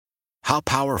How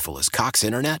powerful is Cox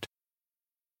Internet?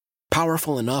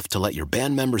 Powerful enough to let your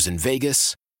band members in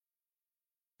Vegas,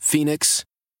 Phoenix,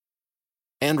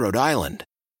 and Rhode Island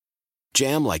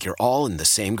jam like you're all in the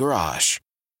same garage.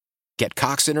 Get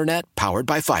Cox Internet powered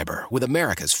by fiber with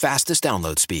America's fastest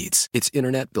download speeds. It's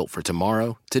internet built for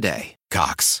tomorrow, today.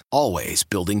 Cox, always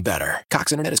building better.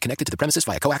 Cox Internet is connected to the premises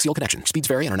via coaxial connection. Speeds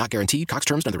vary and are not guaranteed. Cox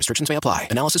terms and other restrictions may apply.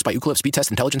 Analysis by Ookla Speed Test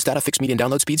Intelligence Data. Fixed median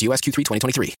download speeds. US Q3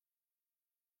 2023.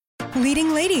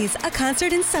 Leading Ladies, a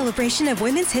concert in celebration of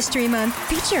Women's History Month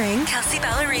featuring Kelsey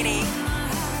Ballerini,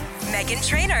 Meghan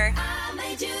Trainor,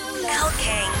 Elle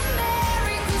King,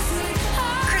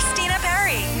 Christina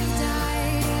Perri.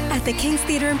 At the King's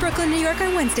Theater in Brooklyn, New York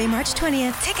on Wednesday, March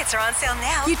 20th. Tickets are on sale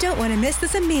now. You don't want to miss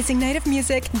this amazing night of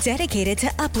music dedicated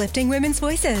to uplifting women's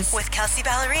voices. With Kelsey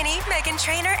Ballerini, Meghan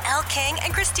Trainor, Elle King,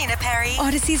 and Christina Perri.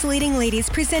 Odyssey's Leading Ladies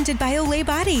presented by Olay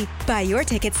Body. Buy your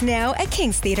tickets now at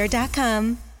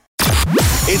kingstheater.com.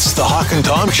 It's the Hawk and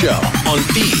Tom Show on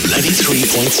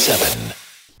B93.7.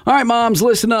 All right, moms,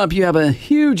 listen up. You have a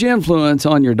huge influence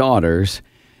on your daughters.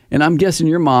 And I'm guessing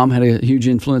your mom had a huge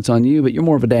influence on you, but you're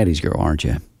more of a daddy's girl, aren't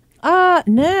you?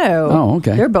 No. Oh,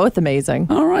 okay. They're both amazing.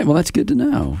 All right. Well, that's good to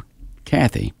know.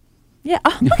 Kathy. Yeah.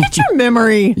 Oh, look at your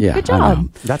memory. Yeah, good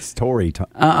job. That's Tori.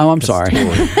 I'm sorry.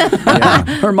 Yeah.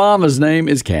 Her mama's name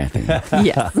is Kathy.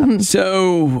 Yes.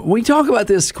 So we talk about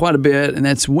this quite a bit, and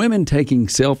that's women taking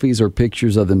selfies or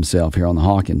pictures of themselves here on the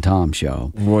Hawk and Tom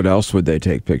Show. What else would they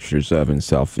take pictures of in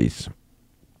selfies?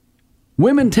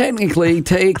 Women technically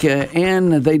take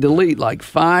and they delete like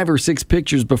 5 or 6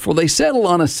 pictures before they settle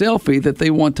on a selfie that they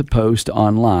want to post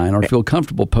online or feel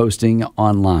comfortable posting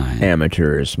online.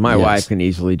 Amateurs. My wife can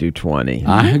easily do 20.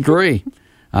 I agree.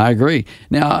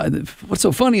 Now, what's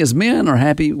so funny is men are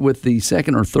happy with the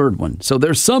second or third one. So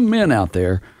there's some men out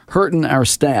there hurting our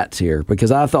stats here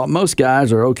because I thought most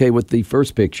guys are okay with the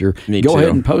first picture. Me Go too.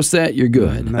 ahead and post that. You're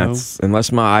good. No.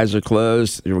 Unless my eyes are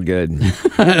closed, you're good.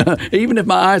 Even if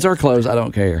my eyes are closed, I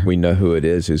don't care. We know who it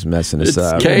is who's messing us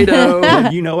up. Cato.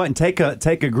 You know what? And take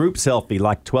a group selfie,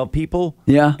 like 12 people.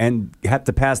 Yeah. And have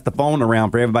to pass the phone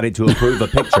around for everybody to approve a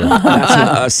picture.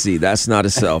 That's not a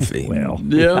selfie. Well,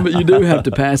 Yeah, but you do have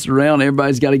to pass it around.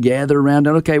 Everybody's got to gather around.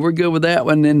 Okay, we're good with that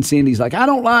one. And then Cindy's like, I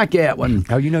don't like that one.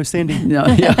 oh, you know Cindy?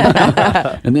 Yeah.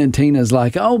 And then Tina's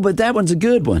like, oh, but that one's a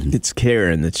good one. It's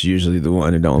Karen that's usually the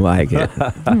one who don't like it.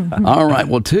 All right.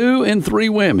 Well, 2 in 3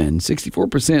 women,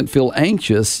 64% feel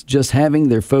anxious just having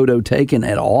their photo taken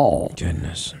at all.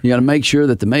 Goodness. You got to make sure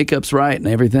that the makeup's right and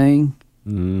everything.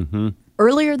 Mm-hmm.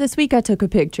 Earlier this week, I took a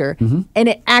picture, and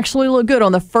it actually looked good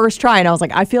on the first try. And I was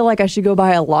like, I feel like I should go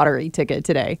buy a lottery ticket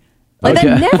today. Like, Okay.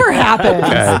 that never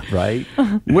happens. Right?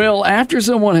 Well, after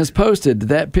someone has posted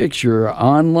that picture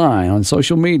online on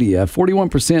social media,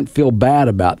 41% feel bad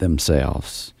about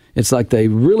themselves. It's like they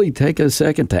really take a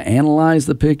second to analyze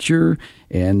the picture,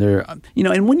 and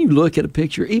and when you look at a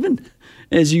picture, even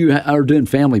as you are doing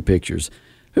family pictures,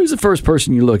 who's the first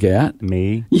person you look at?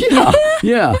 Me.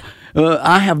 Yeah.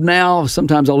 I have now,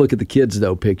 sometimes I'll look at the kids,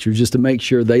 though, pictures just to make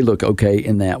sure they look okay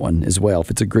in that one as well, if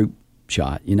it's a group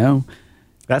shot,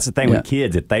 That's the thing with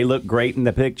kids. If they look great in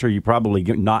the picture, you're probably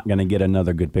not going to get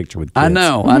another good picture with kids. I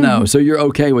know. So you're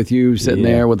okay with you sitting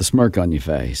there with a smirk on your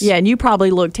face. Yeah, and you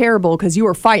probably look terrible because you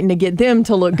were fighting to get them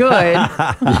to look good.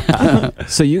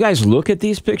 So you guys look at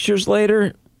these pictures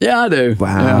later? Yeah, I do.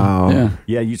 Wow.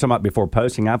 Yeah, you talking about before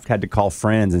posting. I've had to call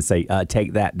friends and say,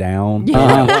 take that down.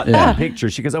 Yeah.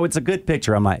 Picture. She goes, oh, it's a good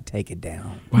picture. I'm like, take it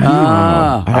down.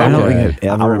 I don't think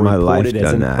I've ever in my report life it as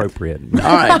done that. inappropriate.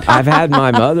 All right. I've had my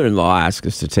mother-in-law ask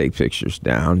us to take pictures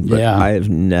down, but Yeah. I have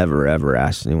never, ever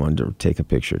asked anyone to take a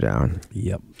picture down.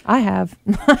 Yep. I have.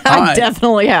 I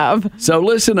definitely have. So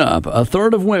listen up. A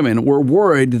third of women were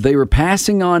worried they were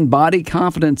passing on body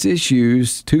confidence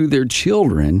issues to their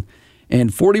children, and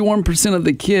 41% of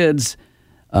the kids,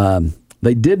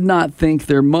 they did not think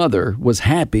their mother was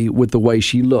happy with the way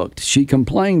she looked. She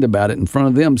complained about it in front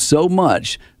of them so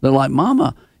much. They're like,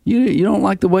 Mama, you don't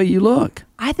like the way you look.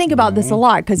 I think about this a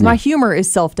lot because my humor is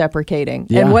self-deprecating.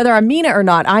 Yeah. And whether I mean it or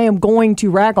not, I am going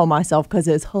to rag on myself because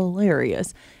it's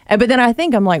hilarious. But then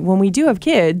I'm like, when we do have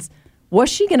kids, what's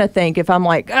she going to think if I'm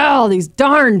like, oh, these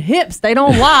darn hips, they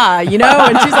don't lie, And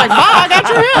she's like, Mom, I got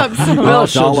your hips. Well,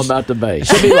 it's all about the base.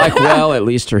 She'll be like, well, at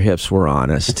least her hips were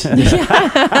honest.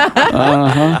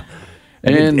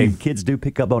 And kids do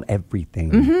pick up on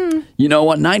everything. Mm-hmm. You know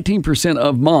what? 19%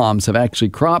 of moms have actually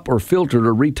cropped or filtered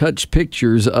or retouched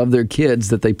pictures of their kids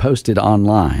that they posted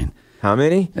online. How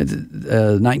many?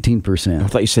 19%. I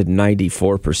thought you said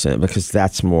 94% because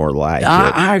that's more like it.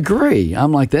 I agree.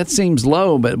 I'm like, that seems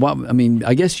low, but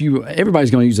I guess everybody's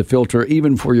going to use a filter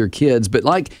even for your kids. But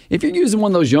like, if you're using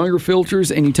one of those younger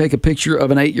filters and you take a picture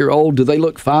of an 8-year-old, do they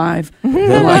look 5?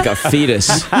 They're like a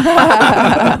fetus.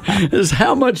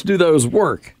 How much do those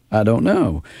work? I don't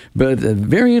know. But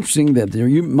very interesting that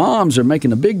you moms are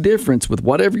making a big difference with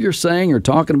whatever you're saying or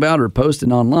talking about or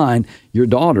posting online. Your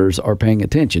daughters are paying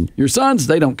attention. Your sons,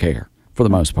 they don't care for the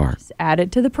most part. Just add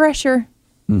it to the pressure.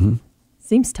 Mm-hmm.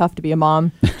 Seems tough to be a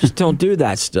mom. Just don't do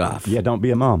that stuff. Yeah, don't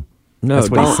be a mom. No,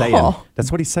 that's what he's saying. Oh.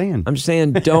 That's what he's saying. I'm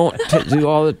saying don't do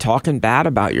all the talking bad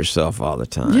about yourself all the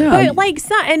time. Yeah.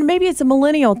 But and maybe it's a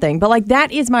millennial thing, but like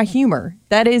that is my humor.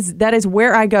 That is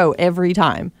where I go every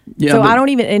time. Yeah, so but- I don't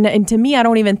even, and to me, I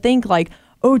don't even think like,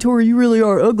 oh, Tori, you really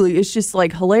are ugly. It's just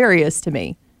like hilarious to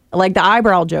me. Like the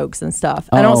eyebrow jokes and stuff.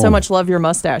 I don't so much love your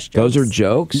mustache jokes. Those are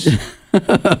jokes?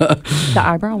 The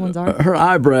eyebrow ones are. Her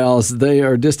eyebrows, they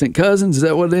are distant cousins. Is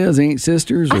that what it is? Ain't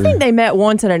sisters? I think they met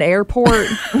once at an airport,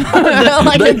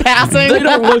 like in passing. They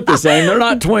don't look the same. They're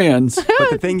not twins. But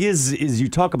the thing is you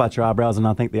talk about your eyebrows, and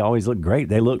I think they always look great.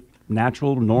 They look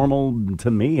natural, normal to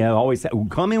me. I always said,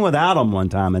 come in without them one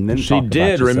time, and then She talk about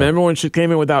did. yourself. Remember when she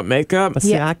came in without makeup? But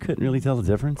see, Yeah. I couldn't really tell the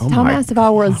difference. Tom asked if I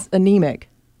was anemic.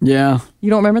 Yeah.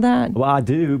 You don't remember that? Well, I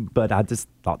do, but I just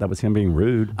thought that was him being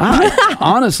rude.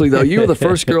 Honestly, though, you were the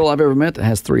first girl I've ever met that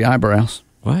has 3 eyebrows.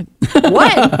 What?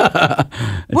 What?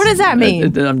 What does that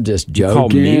mean? I'm just joking. Call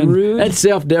me rude? That's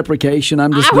self-deprecation.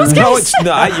 I'm just I was doing gonna No, it's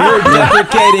not. You're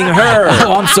deprecating her.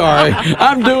 Oh, I'm sorry.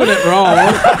 I'm doing it wrong.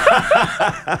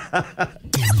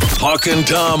 Hawk and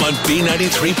Tom on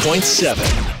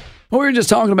B93.7. Well, we were just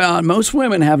talking about most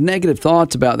women have negative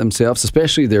thoughts about themselves,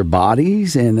 especially their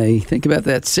bodies, and they think about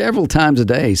that several times a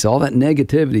day. So all that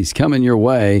negativity is coming your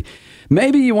way.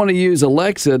 Maybe you want to use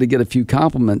Alexa to get a few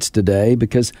compliments today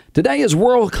because today is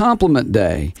World Compliment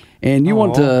Day. And you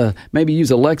want to maybe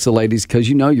use Alexa, ladies, because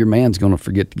you know your man's going to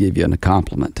forget to give you a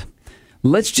compliment.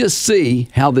 Let's just see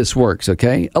how this works,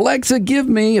 okay? Alexa, give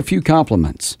me a few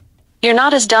compliments. You're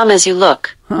not as dumb as you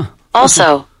look.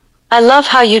 Also, I love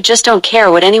how you just don't care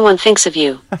what anyone thinks of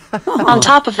you. On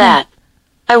top of that,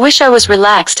 I wish I was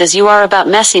relaxed as you are about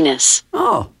messiness.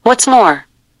 Oh. What's more,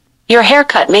 your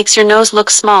haircut makes your nose look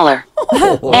smaller.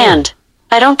 And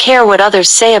I don't care what others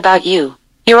say about you.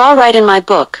 You're all right in my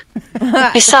book.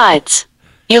 Besides,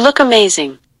 you look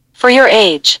amazing. For your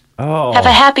age. Oh. Have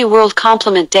a happy World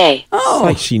Compliment Day. It's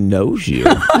like she knows you.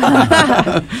 Maybe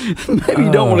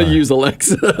you don't want to use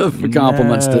Alexa for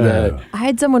compliments today. I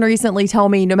had someone recently tell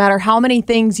me no matter how many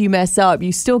things you mess up,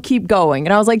 you still keep going.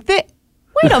 And I was like, wait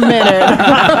a minute.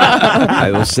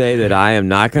 I will say that I am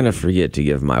not going to forget to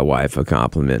give my wife a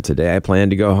compliment today. I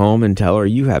plan to go home and tell her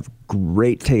you have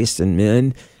great taste in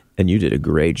men, and you did a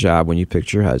great job when you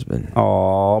picked your husband.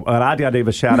 Oh, and I got to give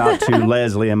a shout out to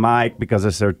Leslie and Mike because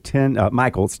it's their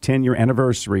Michael's 10-year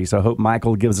anniversary. So I hope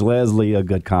Michael gives Leslie a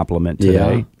good compliment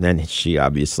today. And she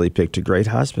obviously picked a great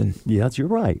husband. Yes, you're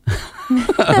right.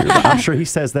 I'm sure he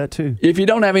says that too. If you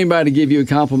don't have anybody to give you a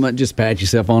compliment, just pat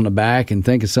yourself on the back and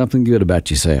think of something good about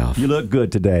yourself. You look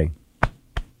good today.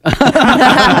 Yeah.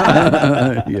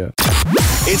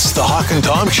 It's the Hawk and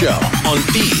Tom Show on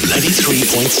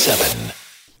B93.7.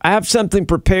 I have something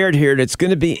prepared here that's going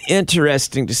to be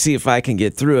interesting to see if I can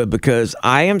get through it because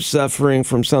I am suffering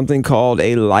from something called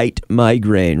a light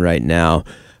migraine right now.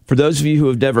 For those of you who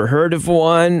have never heard of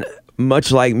one,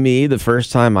 much like me, the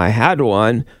first time I had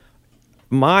one,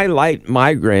 my light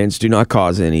migraines do not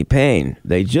cause any pain.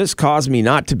 They just cause me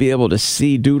not to be able to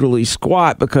see doodly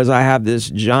squat because I have this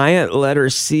giant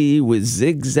letter C with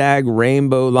zigzag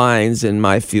rainbow lines in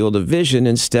my field of vision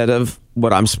instead of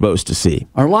what I'm supposed to see.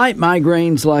 Are light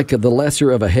migraines like the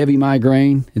lesser of a heavy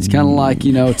migraine? It's kind of like,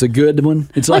 it's a good one.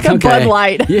 It's like a Bud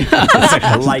Light. Yeah. It's like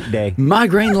a light day.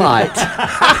 Migraine light.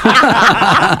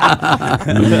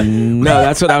 No,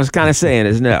 that's what I was kind of saying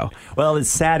is no. Well, it's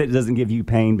sad it doesn't give you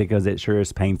pain because it sure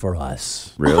is pain for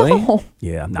us. Really? Oh.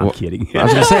 Yeah, I'm not kidding. I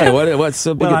was going to say, what's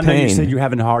so big Well, a I know pain? you said you're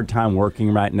having a hard time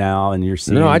working right now and you're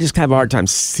seeing... No, I just have a hard time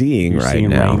seeing you're right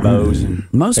seeing now. rainbows and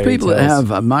Most fairy people that tales.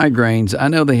 have migraines, I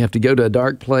know they have to go to a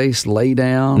dark place, lay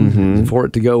down for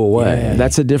it to go away. Yeah.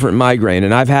 That's a different migraine,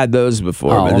 and I've had those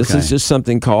before, Oh, but this okay. is just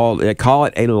something they call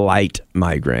it a light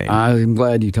migraine. I'm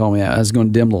glad you told me that. I was going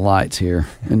to dim the lights here,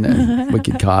 and then we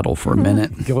could coddle for a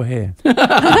minute. Go ahead.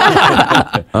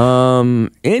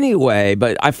 Anyway,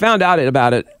 but I found out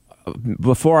about it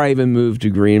before I even moved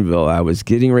to Greenville. I was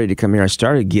getting ready to come here. I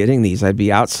started getting these. I'd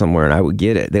be out somewhere, and I would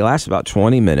get it. They last about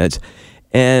 20 minutes.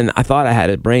 And I thought I had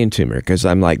a brain tumor because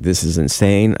I'm like, this is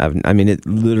insane. I mean, it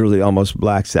literally almost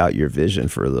blacks out your vision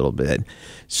for a little bit.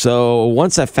 So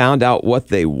once I found out what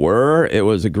they were, it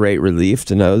was a great relief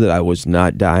to know that I was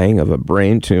not dying of a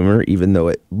brain tumor, even though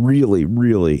it really,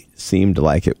 really seemed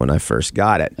like it when I first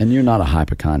got it. And you're not a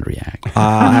hypochondriac.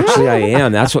 Actually, I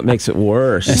am. That's what makes it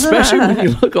worse. Especially when you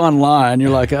look online,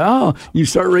 you're like, oh, you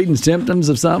start reading symptoms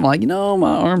of something like,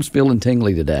 my arm's feeling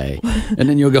tingly today. And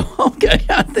then you'll go, okay,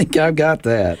 I think I've got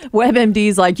that.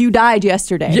 WebMD's like, you died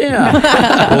yesterday. Yeah.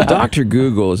 Well, Dr.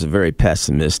 Google is a very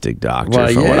pessimistic doctor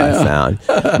from what I found.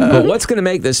 But what's going to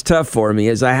make this tough for me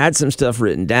is I had some stuff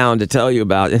written down to tell you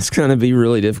about. It's going to be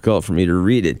really difficult for me to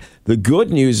read it. The good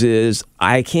news is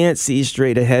I can't see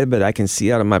straight ahead, but I can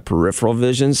see out of my peripheral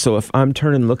vision. So if I'm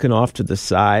turning looking off to the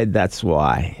side, that's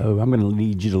why. Oh, I'm going to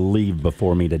need you to leave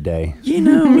before me today. I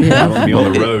won't be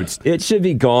on the roads. It should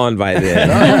be gone by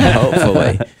then,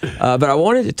 hopefully. But I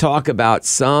wanted to talk about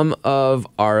some of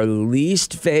our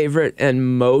least favorite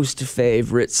and most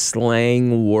favorite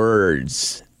slang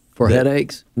words. For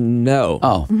headaches? No.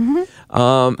 Oh.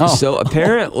 So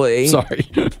apparently, Sorry.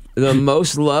 the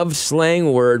most loved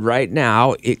slang word right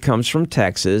now, it comes from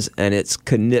Texas, and it's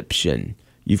conniption.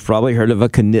 You've probably heard of a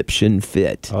conniption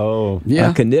fit. Oh.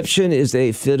 Yeah. A conniption is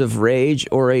a fit of rage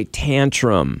or a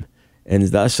tantrum. And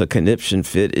thus a conniption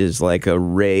fit is like a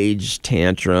rage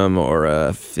tantrum or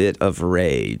a fit of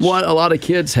rage. What a lot of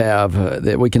kids have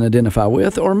that we can identify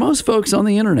with, or most folks on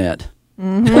the internet.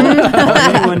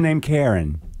 Anyone named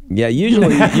Karen. Yeah,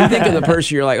 usually you think of the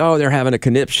person, you're like, oh, they're having a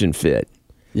conniption fit.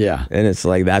 Yeah. And it's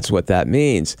like, that's what that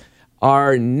means.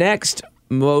 Our next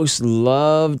most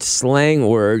loved slang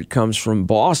word comes from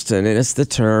Boston, and it's the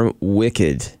term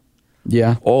wicked.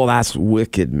 Yeah. Oh, that's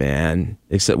wicked, man.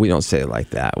 Except we don't say it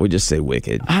like that. We just say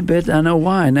wicked. I bet I know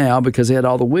why now, because they had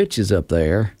all the witches up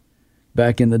there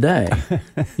back in the day.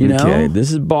 You know? Okay,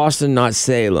 this is Boston, not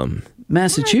Salem.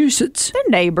 Massachusetts. They're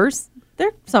neighbors.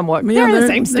 They're somewhat. Yeah, they're in the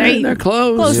same state. They're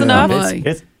close. Close Yeah. enough.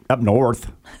 It's up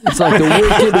north. It's like the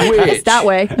wicked witch. It's that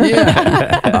way.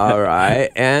 Yeah. All right.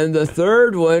 And the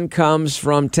third one comes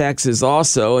from Texas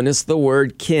also, and it's the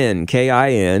word kin,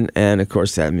 K-I-N. And, of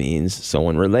course, that means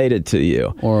someone related to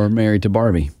you. Or married to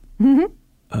Barbie.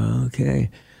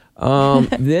 Okay.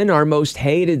 Then our most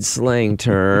hated slang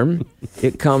term,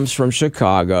 it comes from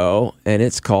Chicago, and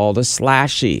it's called a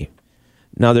slashie.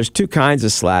 Now, there's two kinds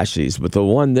of slashies, but the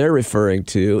one they're referring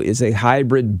to is a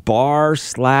hybrid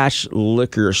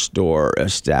bar/liquor store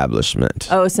establishment.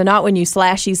 Oh, so not when you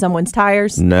slashy someone's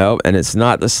tires? No, and it's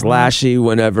not the slashy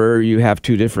whenever you have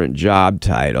two different job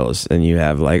titles and you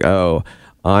have like, oh,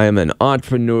 I'm an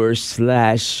entrepreneur /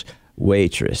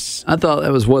 waitress. I thought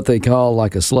that was what they call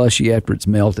like a slushy after it's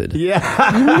melted. Yeah.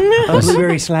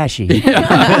 Blueberry slashy.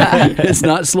 It's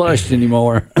not slushed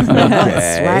anymore.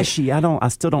 Slashy. I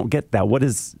still don't get that.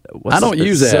 What's I don't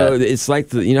use that. So it's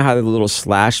like you know how the little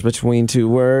slash between two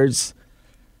words?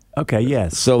 Okay,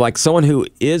 yes. So like someone who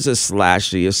is a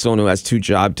slashy is someone who has two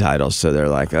job titles. So they're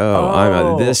like, oh,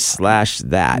 I'm a this /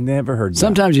 that. Never heard that.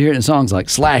 Sometimes you hear it in songs like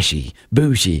slashy,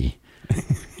 booshy.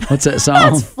 What's that song?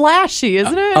 That's flashy,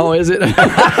 isn't it? Oh, is it?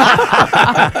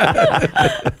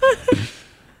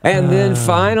 And then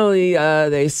finally,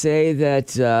 they say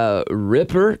that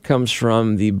Ripper comes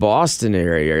from the Boston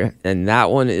area, and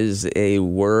that one is a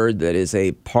word that is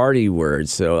a party word.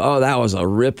 So, that was a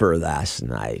Ripper last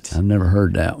night. I've never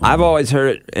heard that one. I've always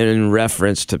heard it in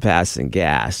reference to passing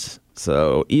gas.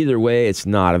 So either way, it's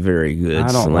not a very good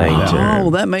slang term. Oh,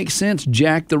 that makes sense.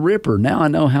 Jack the Ripper. Now I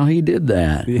know how he did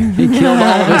that. He killed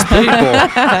all of his people.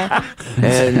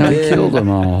 And he killed them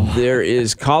all. There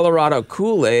is Colorado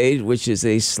Kool-Aid, which is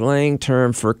a slang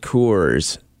term for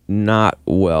Coors. Not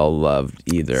well loved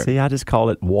either. See, I just call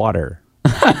it water.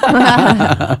 All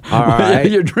right.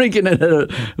 You're drinking it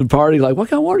at a party like, what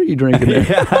kind of water are you drinking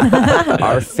there?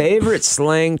 Our favorite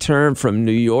slang term from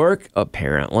New York,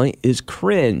 apparently, is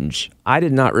cringe. I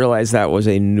did not realize that was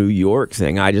a New York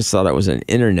thing. I just thought it was an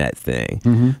internet thing.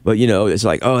 Mm-hmm. But, it's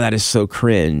like, oh, that is so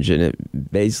cringe. And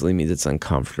it basically means it's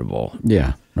uncomfortable.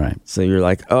 Yeah, right. So you're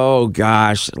like, oh,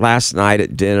 gosh, last night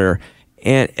at dinner,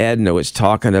 Aunt Edna was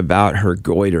talking about her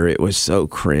goiter. It was so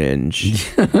cringe.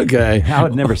 Okay. I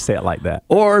would never say it like that.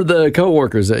 Or the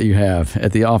coworkers that you have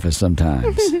at the office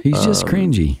sometimes. He's just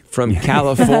cringy. From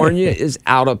California is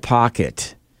out of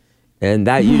pocket. And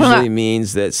that usually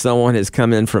means that someone has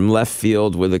come in from left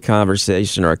field with a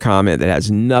conversation or a comment that has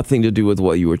nothing to do with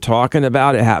what you were talking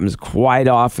about. It happens quite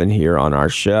often here on our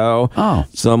show. Oh.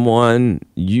 Someone,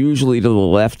 usually to the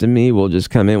left of me, will just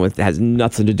come in with has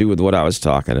nothing to do with what I was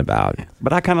talking about.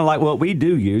 But I kind of like what we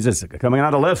do use. It's coming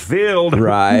out of left field.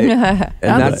 Right. And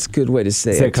that's a good way to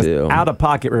say it, too. Out of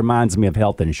pocket reminds me of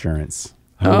health insurance.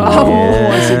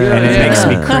 That's a good And it makes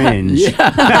me cringe.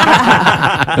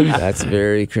 That's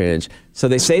very cringe. So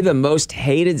they say the most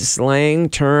hated slang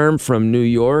term from New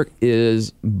York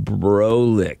is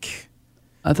brolic.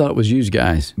 I thought it was you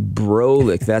guys.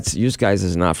 Brolic. That's you guys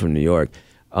is not from New York.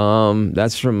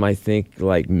 That's from I think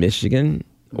like Michigan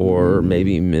or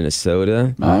maybe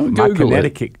Minnesota. My Google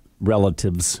Connecticut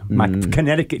relatives, my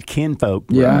Connecticut kinfolk.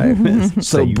 Yeah. Right?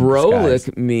 So you brolic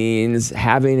guys. means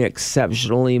having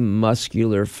exceptionally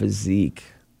muscular physique.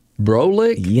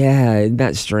 Brolic? Yeah, isn't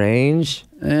that strange?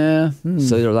 Yeah.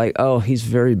 So they're like, oh, he's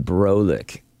very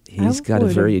brolic. He's got a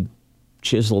would. very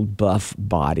chiseled, buff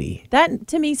body. That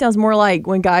to me sounds more like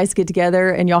when guys get together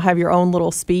and y'all have your own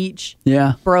little speech.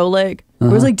 Yeah. Brolic. It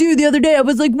was like, dude, the other day I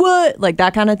was like, what? Like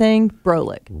that kind of thing.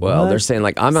 Brolic. Well, they're saying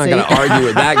like, I'm not See? going to argue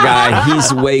with that guy.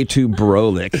 He's way too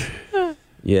brolic.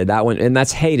 Yeah, that one, and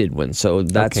that's hated one. So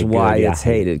that's Okay, good. why Yeah, it's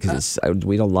hated because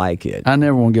we don't like it. I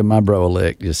never want to give my bro a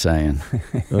lick, just saying.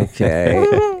 Okay.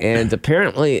 And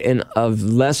apparently, a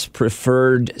less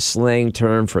preferred slang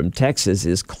term from Texas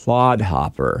is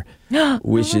clodhopper,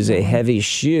 which is a heavy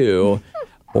shoe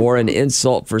or an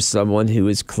insult for someone who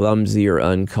is clumsy or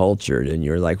uncultured. And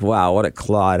you're like, wow, what a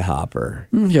clodhopper.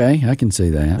 Okay, I can see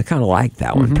I that. kind of like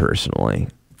that one personally.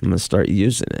 I'm going to start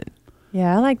using it.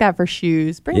 Yeah, I like that for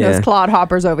shoes. Bring Yeah. those clod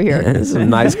hoppers over here. There's some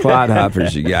nice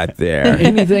clodhoppers you got there.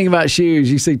 Anything about shoes,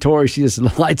 you see Tori, she just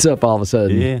lights up all of a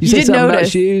sudden. Yeah. You say did something about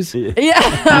notice. shoes? Yeah,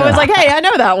 I was like, hey, I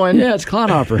know that one. Yeah, it's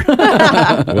Clodhopper.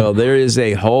 Well, there is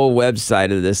a whole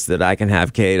website of this that I can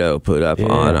have Cato put up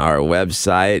on our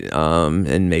website,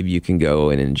 and maybe you can go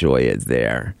and enjoy it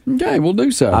there. Okay, we'll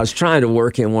do so. I was trying to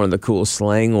work in one of the cool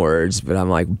slang words, but I'm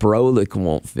like, brolic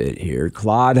won't fit here.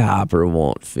 Clodhopper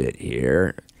won't fit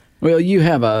here. Well, you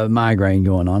have a migraine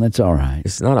going on. It's all right.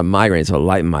 It's not a migraine, it's a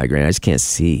light migraine. I just can't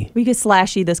see. We could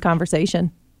slashy this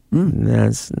conversation,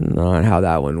 That's not how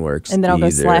that one works. and then I'll go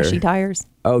either. slashy tires.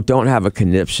 Oh, don't have a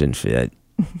conniption fit.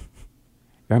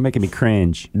 You're making me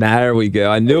cringe. There we go.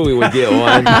 I knew we would get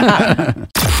one.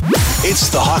 It's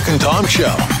the Hawk and Tom Show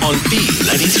on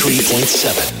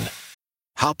B93.7.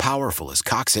 How powerful is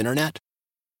Cox Internet?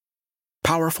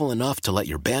 Powerful enough to let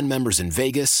your band members in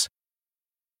Vegas,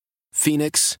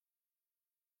 Phoenix,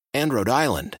 and Rhode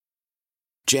Island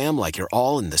jam like you're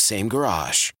all in the same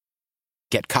garage.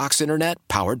 Get Cox Internet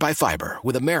powered by fiber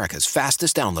with America's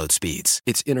fastest download speeds.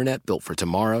 It's internet built for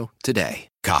tomorrow, today.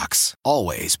 Cox,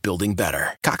 always building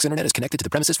better. Cox Internet is connected to the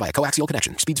premises via coaxial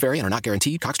connection. Speeds vary and are not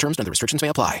guaranteed. Cox terms and other restrictions may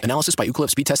apply. Analysis by Ookla of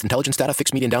Speed Test Intelligence Data.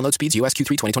 Fixed median download speeds. US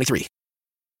Q3 2023.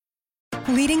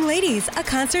 Leading Ladies, a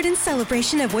concert in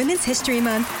celebration of Women's History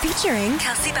Month featuring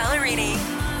Kelsey Ballerini,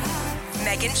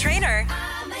 Meghan Trainor,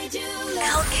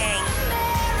 Elle King,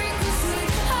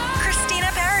 Christina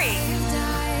Perry.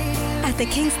 At the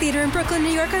King's Theater in Brooklyn, New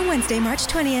York on Wednesday, March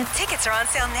 20th. Tickets are on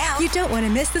sale now. You don't want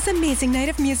to miss this amazing night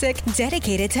of music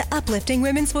dedicated to uplifting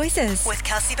women's voices. With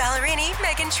Kelsey Ballerini,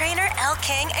 Meghan Trainor, Elle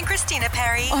King, and Christina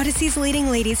Perry. Odyssey's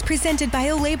Leading Ladies presented by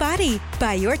Olay Body.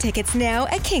 Buy your tickets now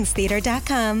at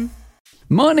kingstheater.com.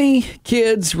 Money,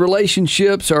 kids,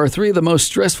 relationships are three of the most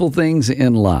stressful things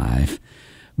in life.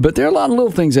 But there are a lot of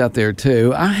little things out there,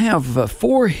 too. I have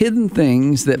 4 hidden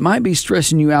things that might be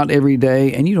stressing you out every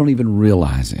day, and you don't even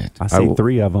realize it. I see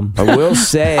 3 of them. I will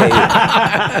say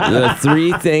the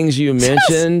 3 things you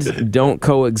mentioned don't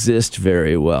coexist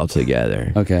very well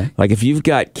together. Okay. Like if you've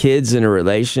got kids in a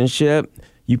relationship,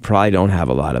 you probably don't have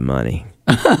a lot of money.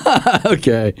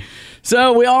 Okay.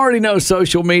 So we already know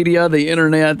social media, the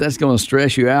internet, that's going to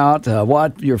stress you out.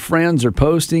 What your friends are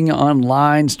posting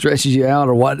online stresses you out,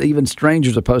 or what even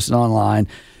strangers are posting online.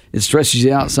 It stresses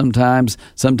you out sometimes.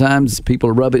 Sometimes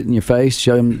people rub it in your face,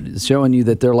 showing you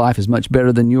that their life is much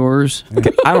better than yours.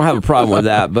 I don't have a problem with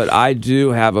that, but I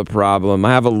do have a problem.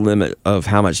 I have a limit of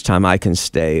how much time I can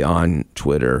stay on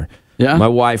Twitter. Yeah? My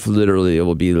wife literally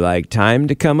will be like, time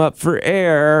to come up for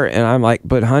air. And I'm like,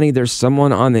 but honey, there's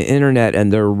someone on the internet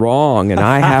and they're wrong and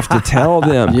I have to tell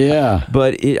them. Yeah.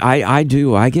 But I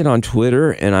do. I get on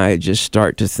Twitter and I just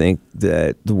start to think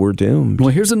that we're doomed. Well,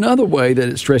 here's another way that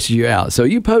it stresses you out. So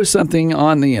you post something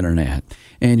on the internet,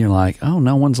 and you're like, oh,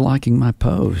 no one's liking my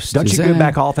post. Don't you go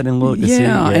back often and look to see?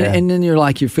 Yeah, and then you're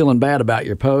like, you're feeling bad about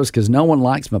your post because no one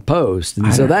likes my post.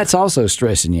 And so that's also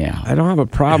stressing you out. I don't have a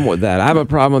problem with that. I have a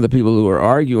problem with the people who are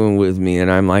arguing with me,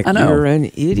 and I'm like, you're an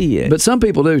idiot. But some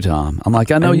people do, Tom. I'm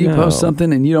like, I know you post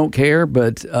something and you don't care,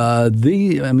 but a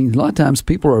lot of times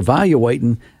people are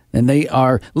evaluating and they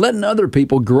are letting other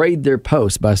people grade their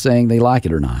post by saying they like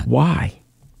it or not. Why?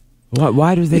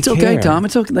 Why do they care? It's okay, Tom.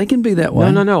 It's okay. They can be that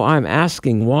way. No. I'm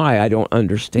asking why. I don't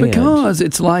understand. Because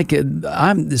it's like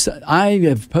I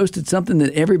have posted something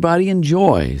that everybody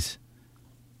enjoys.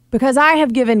 Because I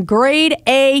have given grade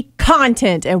A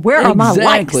content, and where are my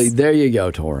likes? Exactly. There you go,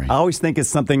 Tori. I always think it's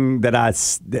something that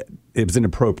it was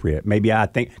inappropriate. Maybe I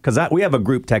think, because we have a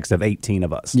group text of 18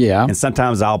 of us. Yeah. And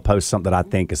sometimes I'll post something that I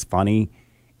think is funny,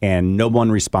 and no one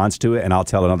responds to it, and I'll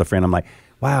tell another friend, I'm like,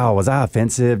 wow, was I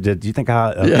offensive? Did you think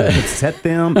I upset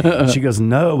them? And she goes,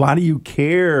 no, why do you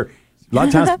care? A lot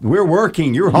of times, we're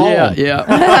working, you're home.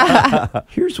 Yeah.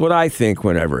 Here's what I think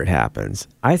whenever it happens.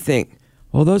 I think,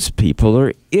 well, those people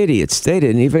are idiots. They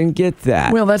didn't even get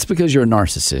that. Well, that's because you're a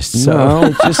narcissist. So. No,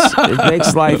 it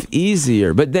makes life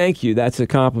easier. But thank you. That's a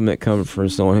compliment coming from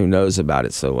someone who knows about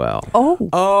it so well.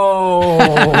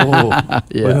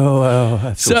 Yeah. Well,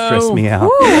 that's going to stress me out.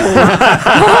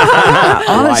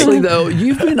 Honestly, though,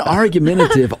 you've been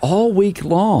argumentative all week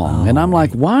long. And I'm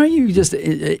like, why are you just,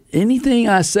 anything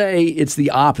I say, it's the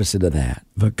opposite of that.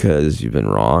 Because you've been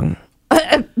wrong.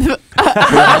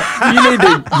 Well, you need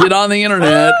to get on the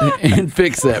internet and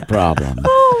fix that problem.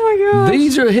 Oh, my gosh.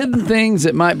 These are hidden things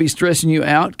that might be stressing you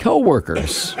out.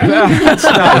 Coworkers. That's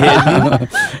not hidden.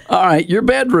 All right, your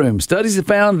bedroom. Studies have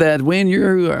found that when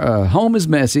your home is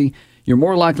messy, you're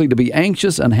more likely to be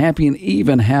anxious, unhappy, and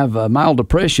even have mild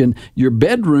depression. Your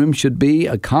bedroom should be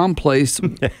a calm place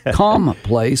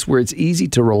where it's easy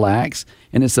to relax,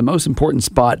 and it's the most important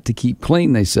spot to keep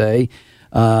clean, they say.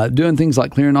 Doing things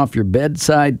like clearing off your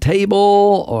bedside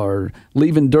table or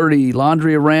leaving dirty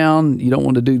laundry around, you don't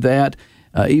want to do that.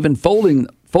 Even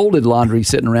folded laundry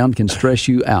sitting around can stress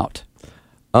you out.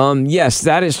 Yes,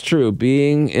 that is true.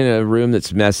 Being in a room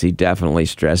that's messy definitely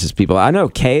stresses people. I know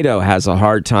Cato has a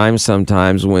hard time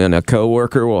sometimes when a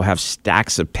coworker will have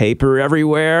stacks of paper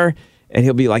everywhere. And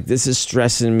he'll be like, this is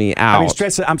stressing me out.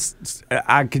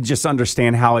 I could just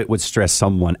understand how it would stress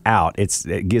someone out.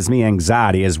 It gives me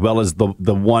anxiety, as well as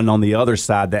the one on the other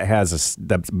side that has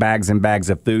the bags and bags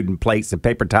of food and plates and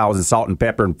paper towels and salt and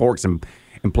pepper and forks and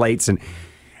plates and...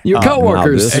 Your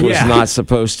coworkers. This was not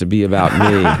supposed to be about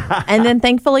me. And then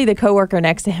thankfully the coworker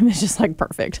next to him is just like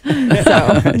perfect.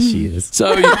 So. She is.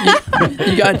 So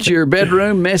you got your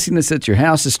bedroom messiness at your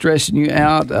house is stressing you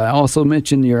out. I also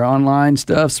mentioned your online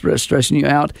stuff stressing you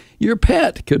out. Your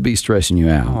pet could be stressing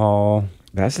you out. Oh.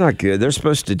 That's not good. They're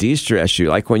supposed to de-stress you.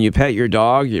 Like when you pet your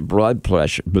dog, your blood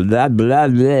pressure, blah, blah, blah,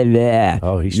 blah.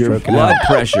 Oh, he's your stroking blood out.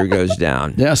 pressure goes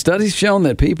down. Yeah, studies shown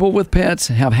that people with pets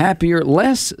have happier,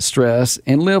 less stress,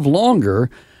 and live longer.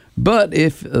 But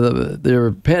if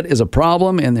their pet is a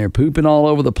problem and they're pooping all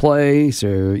over the place,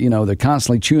 or they're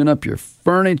constantly chewing up your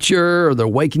furniture, or they're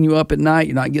waking you up at night,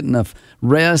 you're not getting enough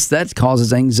rest, that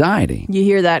causes anxiety. You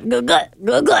hear that glut, glut,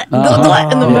 glut, glut,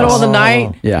 glut in the middle of the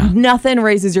night. Yeah. Nothing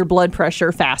raises your blood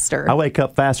pressure faster. I wake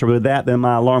up faster with that than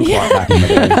my alarm clock back in the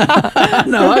day.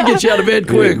 No, I get you out of bed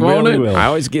quick, won't it? I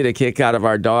always get a kick out of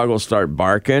our dog will start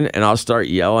barking, and I'll start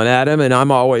yelling at him, and I'm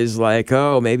always like,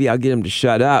 oh, maybe I'll get him to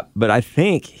shut up. But I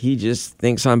think he just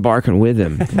thinks I'm barking with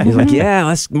him. He's like, yeah,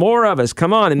 let's more of us.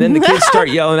 Come on. And then the kids start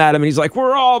yelling at him, and he's like,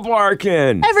 we're all barking.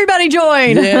 Everybody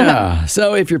join. Yeah.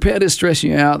 So if your pet is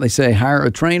stressing you out, they say hire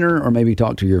a trainer or maybe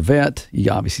talk to your vet.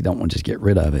 You obviously don't want to just get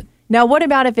rid of it. Now, what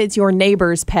about if it's your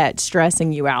neighbor's pet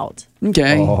stressing you out?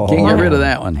 Okay. Can't get rid of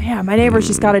that one. Yeah, my neighbor's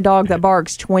just got a dog that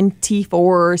barks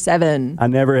 24/7. I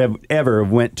never have ever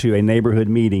went to a neighborhood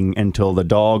meeting until the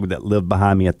dog that lived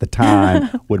behind me at the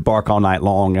time would bark all night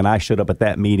long, and I showed up at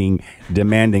that meeting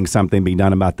demanding something be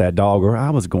done about that dog, or I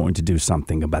was going to do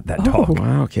something about that dog.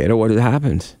 Wow, Cato, what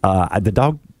happened? The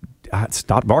dog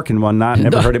stopped barking one night and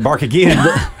never heard it bark again.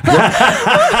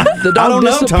 The dog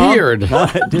disappeared.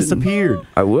 It disappeared.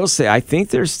 I will say, I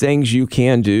think there's things you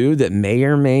can do that may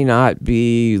or may not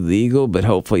be legal, but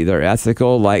hopefully they're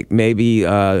ethical, like maybe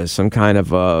some kind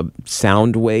of a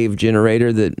sound wave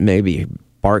generator that maybe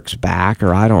barks back,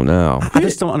 or I don't know. I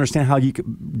just don't understand how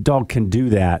dog can do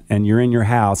that, and you're in your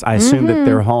house. I assume that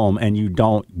they're home, and you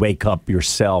don't wake up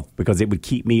yourself, because it would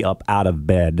keep me up out of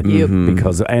bed.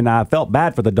 And I felt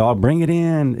bad for the dog. Bring it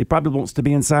in. It probably wants to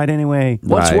be inside anyway.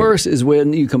 What's worse is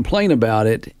when you complain about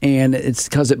it, and it's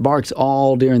because it barks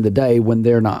all during the day when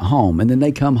they're not home, and then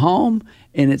they come home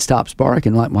and it stops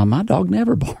barking. Like, well, my dog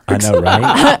never barks. I know,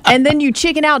 right? And then you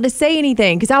chicken out to say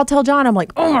anything. Because I'll tell John, I'm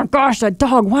like, oh my gosh, that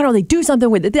dog, why don't they do something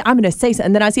with it? I'm going to say something.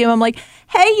 And then I see him, I'm like,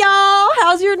 hey, y'all,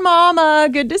 how's your mama?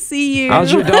 Good to see you.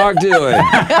 How's your dog doing?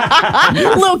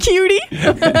 Little cutie.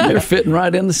 They're fitting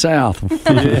right in the South.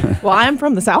 Well, I'm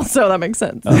from the South, so that makes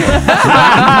sense.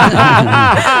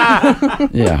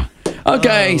 Yeah.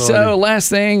 Okay, so last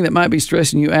thing that might be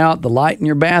stressing you out, the light in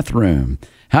your bathroom.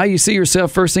 How you see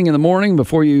yourself first thing in the morning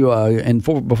before you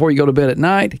before you go to bed at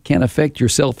night can affect your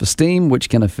self-esteem, which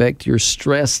can affect your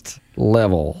stress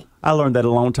level. I learned that a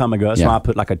long time ago. That's why I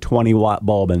put like a 20-watt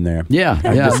bulb in there. Yeah.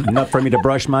 Just enough for me to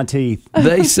brush my teeth.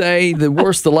 They say the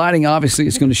worse the lighting, obviously,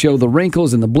 it's going to show the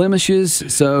wrinkles and the blemishes,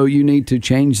 so you need to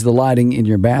change the lighting in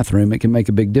your bathroom. It can make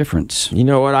a big difference. You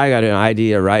know what? I got an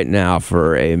idea right now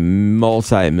for a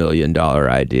multi-million-dollar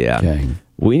idea. Okay.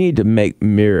 We need to make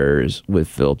mirrors with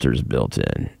filters built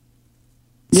in.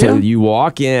 So you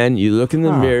walk in, you look in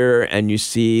the mirror, and you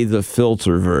see the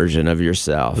filter version of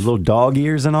yourself. With little dog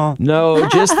ears and all? No,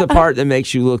 just the part that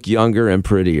makes you look younger and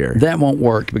prettier. That won't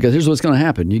work because here's what's going to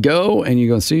happen. You go and you're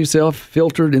going to see yourself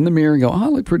filtered in the mirror and go, oh, I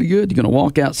look pretty good. You're going to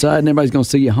walk outside and everybody's going to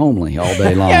see you homely all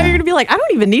day long. Yeah, you're going to be like, I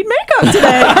don't even need makeup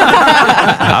today.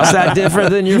 How's that different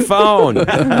than your phone?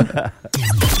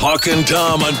 Hawk and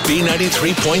Tom on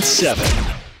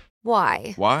B93.7.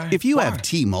 Why? If you have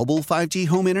T-Mobile 5G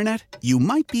home internet, you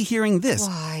might be hearing this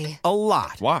Why? a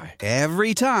lot. Why?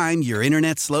 Every time your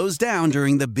internet slows down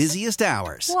during the busiest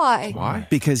hours. Why?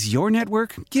 Because your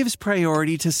network gives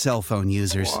priority to cell phone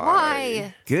users.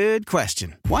 Why? Good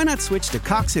question. Why not switch to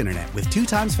Cox Internet with 2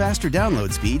 times faster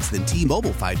download speeds than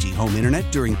T-Mobile 5G home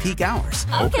internet during peak hours?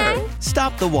 Okay.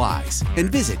 Stop the whys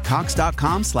and visit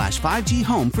cox.com/5G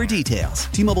home for details.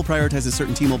 T-Mobile prioritizes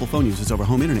certain T-Mobile phone users over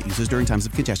home internet users during times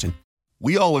of congestion.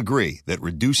 We all agree that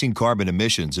reducing carbon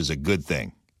emissions is a good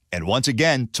thing. And once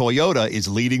again, Toyota is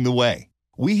leading the way.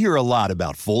 We hear a lot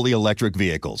about fully electric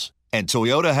vehicles, and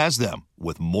Toyota has them,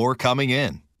 with more coming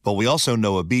in. But we also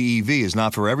know a BEV is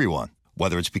not for everyone,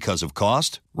 whether it's because of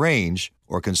cost, range,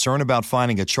 or concern about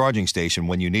finding a charging station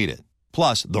when you need it.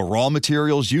 Plus, the raw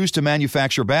materials used to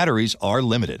manufacture batteries are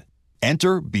limited.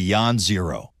 Enter Beyond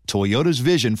Zero, Toyota's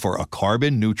vision for a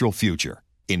carbon-neutral future.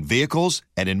 In vehicles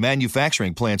and in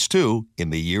manufacturing plants, too, in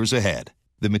the years ahead.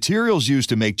 The materials used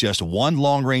to make just one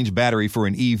long-range battery for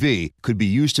an EV could be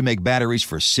used to make batteries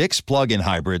for 6 plug-in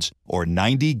hybrids or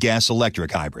 90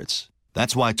 gas-electric hybrids.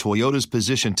 That's why Toyota's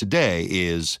position today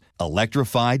is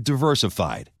electrified,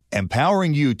 diversified,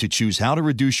 empowering you to choose how to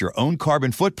reduce your own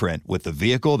carbon footprint with the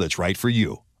vehicle that's right for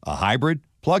you, a hybrid,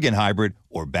 plug-in hybrid,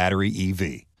 or battery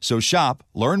EV. So shop,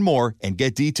 learn more, and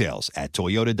get details at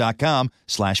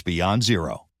toyota.com/beyond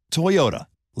zero. Toyota,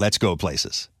 let's go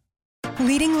places.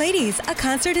 Leading Ladies, a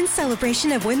concert in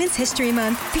celebration of Women's History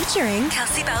Month featuring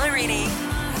Kelsey Ballerini,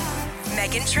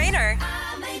 Meghan Trainor,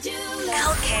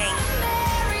 Elle King,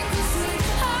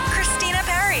 Christina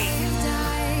Perri.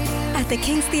 At the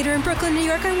King's Theater in Brooklyn, New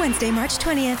York on Wednesday, March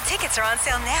 20th. Tickets are on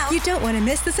sale now. You don't want to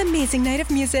miss this amazing night of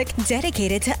music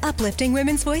dedicated to uplifting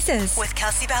women's voices. With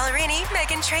Kelsey Ballerini,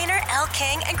 Meghan Trainor, Elle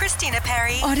King, and Christina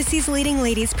Perri. Odyssey's Leading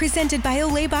Ladies presented by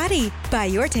Olay Body. Buy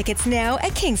your tickets now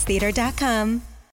at kingstheater.com.